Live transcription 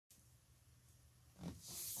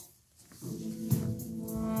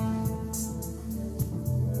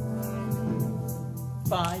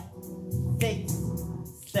5, 6,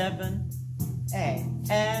 7, 8,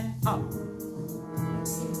 and up.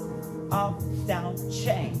 Up, down,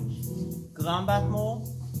 change. Grand battement,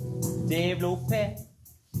 développé,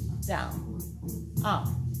 down, up.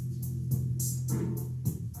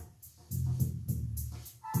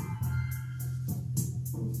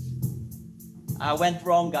 I went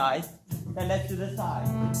wrong, guys. Then let's do the side.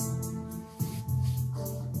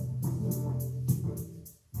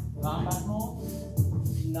 Grand battement,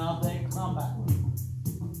 another grand battement,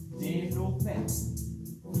 développé,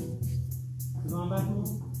 grand battement,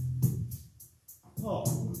 4,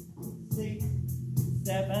 6,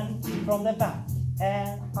 7, from the back,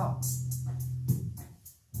 and up.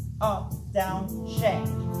 Up, down, change.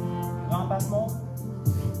 Grand battement,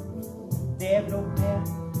 développé,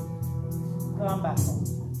 grand battement,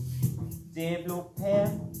 développé,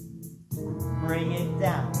 bring it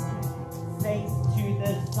down. Face to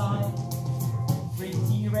the side,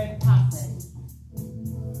 retirez, passez.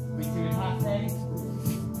 Retirez, passez,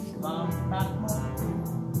 grand battement,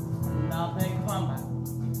 another grand battement,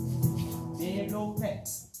 développé,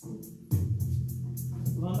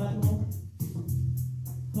 grand battement,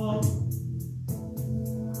 hold,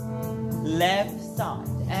 left side,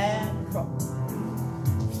 and cross,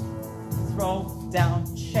 throw, down,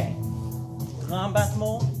 change, grand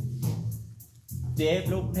battement,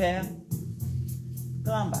 développé,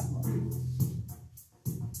 grand battement.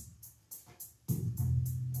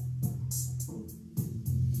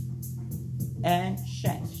 And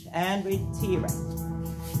change, and retire.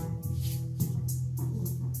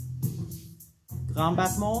 Grand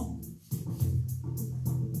battement,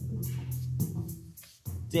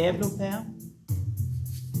 développé,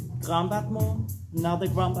 grand battement, another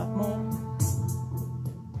grand battement,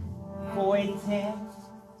 forward,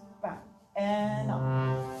 back, and up.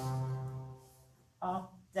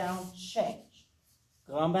 Up, down, change.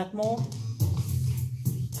 Grand battement,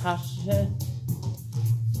 touch, and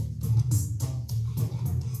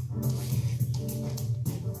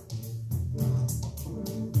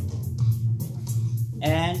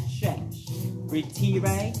change.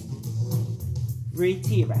 Retire,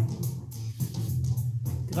 retire.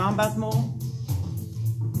 Grand battement,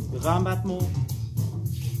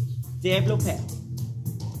 développé.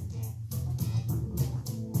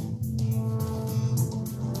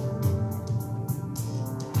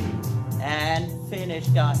 And finish,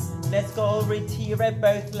 guys. Let's go retire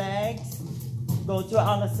both legs. Go to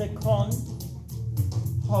en second,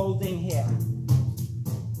 holding here.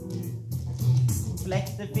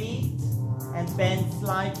 Flex the feet and bend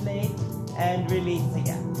slightly and release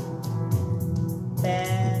again.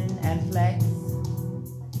 Bend and flex.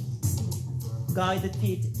 Guide the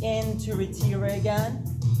feet into retire again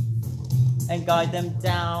and guide them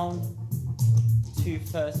down to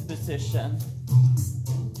first position.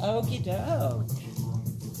 Okie doke.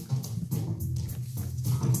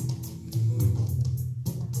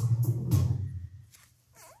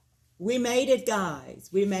 We made it, guys.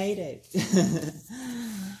 We made it.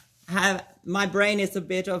 My brain is a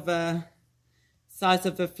bit of a size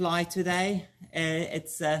of a fly today.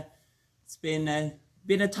 It's been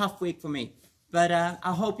a tough week for me, but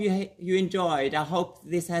I hope you enjoyed. I hope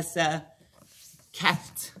this has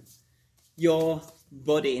kept your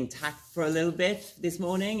body intact for a little bit this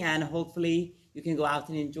morning, and hopefully you can go out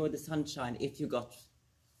and enjoy the sunshine if you got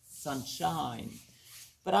sunshine.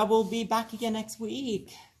 But I will be back again next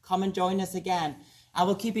week. Come and join us again. I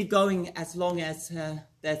will keep it going as long as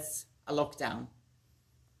there's a lockdown.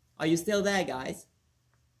 Are you still there, guys?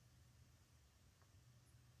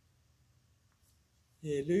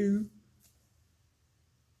 Hello?